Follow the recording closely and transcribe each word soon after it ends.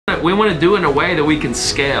to do it in a way that we can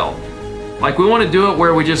scale. Like, we want to do it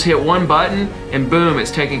where we just hit one button and boom,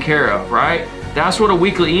 it's taken care of, right? That's what a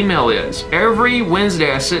weekly email is. Every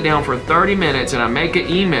Wednesday I sit down for 30 minutes and I make an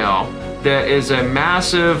email that is a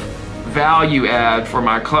massive value add for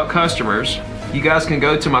my customers. You guys can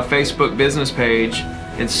go to my Facebook business page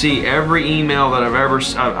and see every email that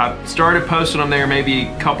I started posting them there maybe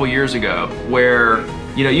a couple years ago, where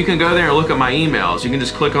you can go there and look at my emails. You can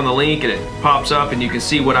just click on the link and it pops up and you can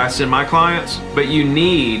see what I send my clients. But you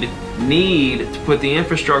need to put the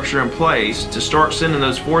infrastructure in place to start sending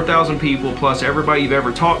those 4,000 people plus everybody you've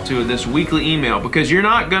ever talked to this weekly email, because you're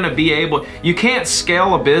not going to be able, you can't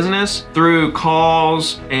scale a business through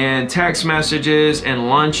calls and text messages and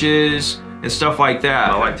lunches and stuff like that.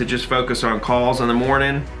 I like to just focus on calls in the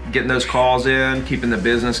morning, getting those calls in, keeping the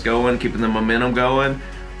business going, keeping the momentum going,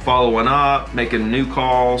 following up, making new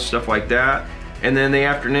calls, stuff like that. And then the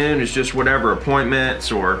afternoon is just whatever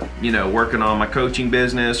appointments or, working on my coaching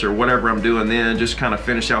business or whatever I'm doing then, just kind of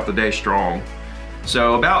finish out the day strong.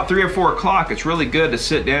 So about 3 or 4 o'clock, it's really good to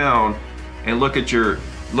sit down and look at your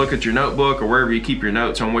notebook or wherever you keep your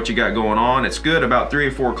notes on what you got going on. It's good about 3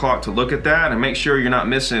 or 4 o'clock to look at that and make sure you're not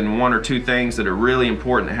missing 1 or 2 things that are really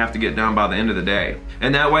important that have to get done by the end of the day.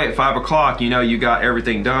 And that way at 5 o'clock, you got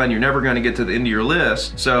everything done. You're never going to get to the end of your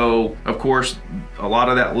list. So of course, a lot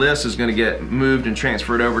of that list is going to get moved and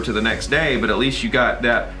transferred over to the next day, but at least you got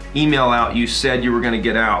that email out you said you were going to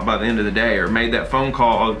get out by the end of the day, or made that phone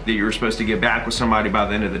call that you were supposed to get back with somebody by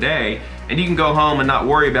the end of the day, and you can go home and not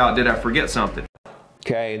worry about, did I forget something?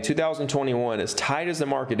 Okay, in 2021, as tight as the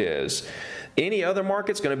market is, any other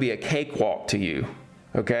market's going to be a cakewalk to you.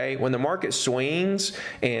 Okay, when the market swings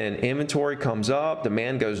and inventory comes up,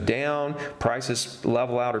 demand goes down, prices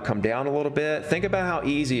level out or come down a little bit, think about how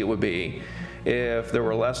easy it would be if there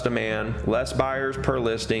were less demand, less buyers per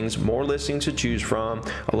listings, more listings to choose from,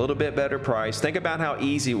 a little bit better price. Think about how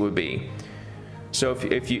easy it would be. So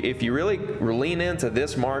if you really lean into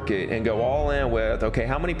this market and go all in with, okay,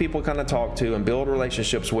 how many people can I talk to and build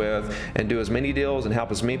relationships with and do as many deals and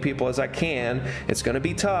help as many people as I can, it's going to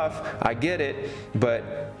be tough, I get it,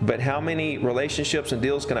 but how many relationships and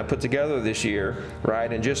deals can I put together this year,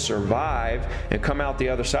 right, and just survive and come out the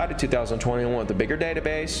other side of 2021 with a bigger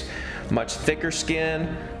database, much thicker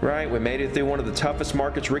skin, right? We made it through one of the toughest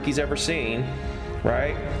markets Ricky's ever seen,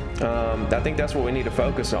 right? I think that's what we need to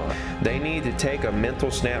focus on. They need to take a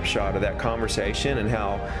mental snapshot of that conversation and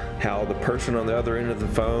how the person on the other end of the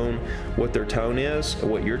phone, what their tone is,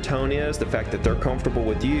 what your tone is, the fact that they're comfortable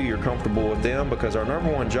with you, you're comfortable with them, because our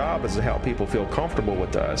 #1 job is to help people feel comfortable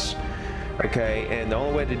with us. Okay, and the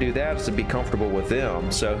only way to do that is to be comfortable with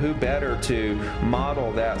them. So who better to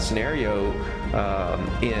model that scenario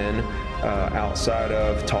outside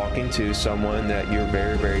of talking to someone that you're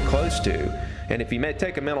very, very close to? And if you may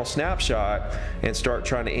take a mental snapshot and start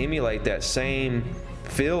trying to emulate that same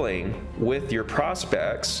feeling with your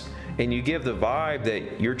prospects, and you give the vibe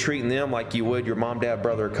that you're treating them like you would your mom, dad,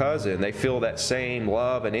 brother, or cousin, they feel that same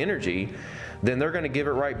love and energy, then they're going to give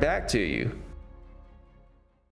it right back to you.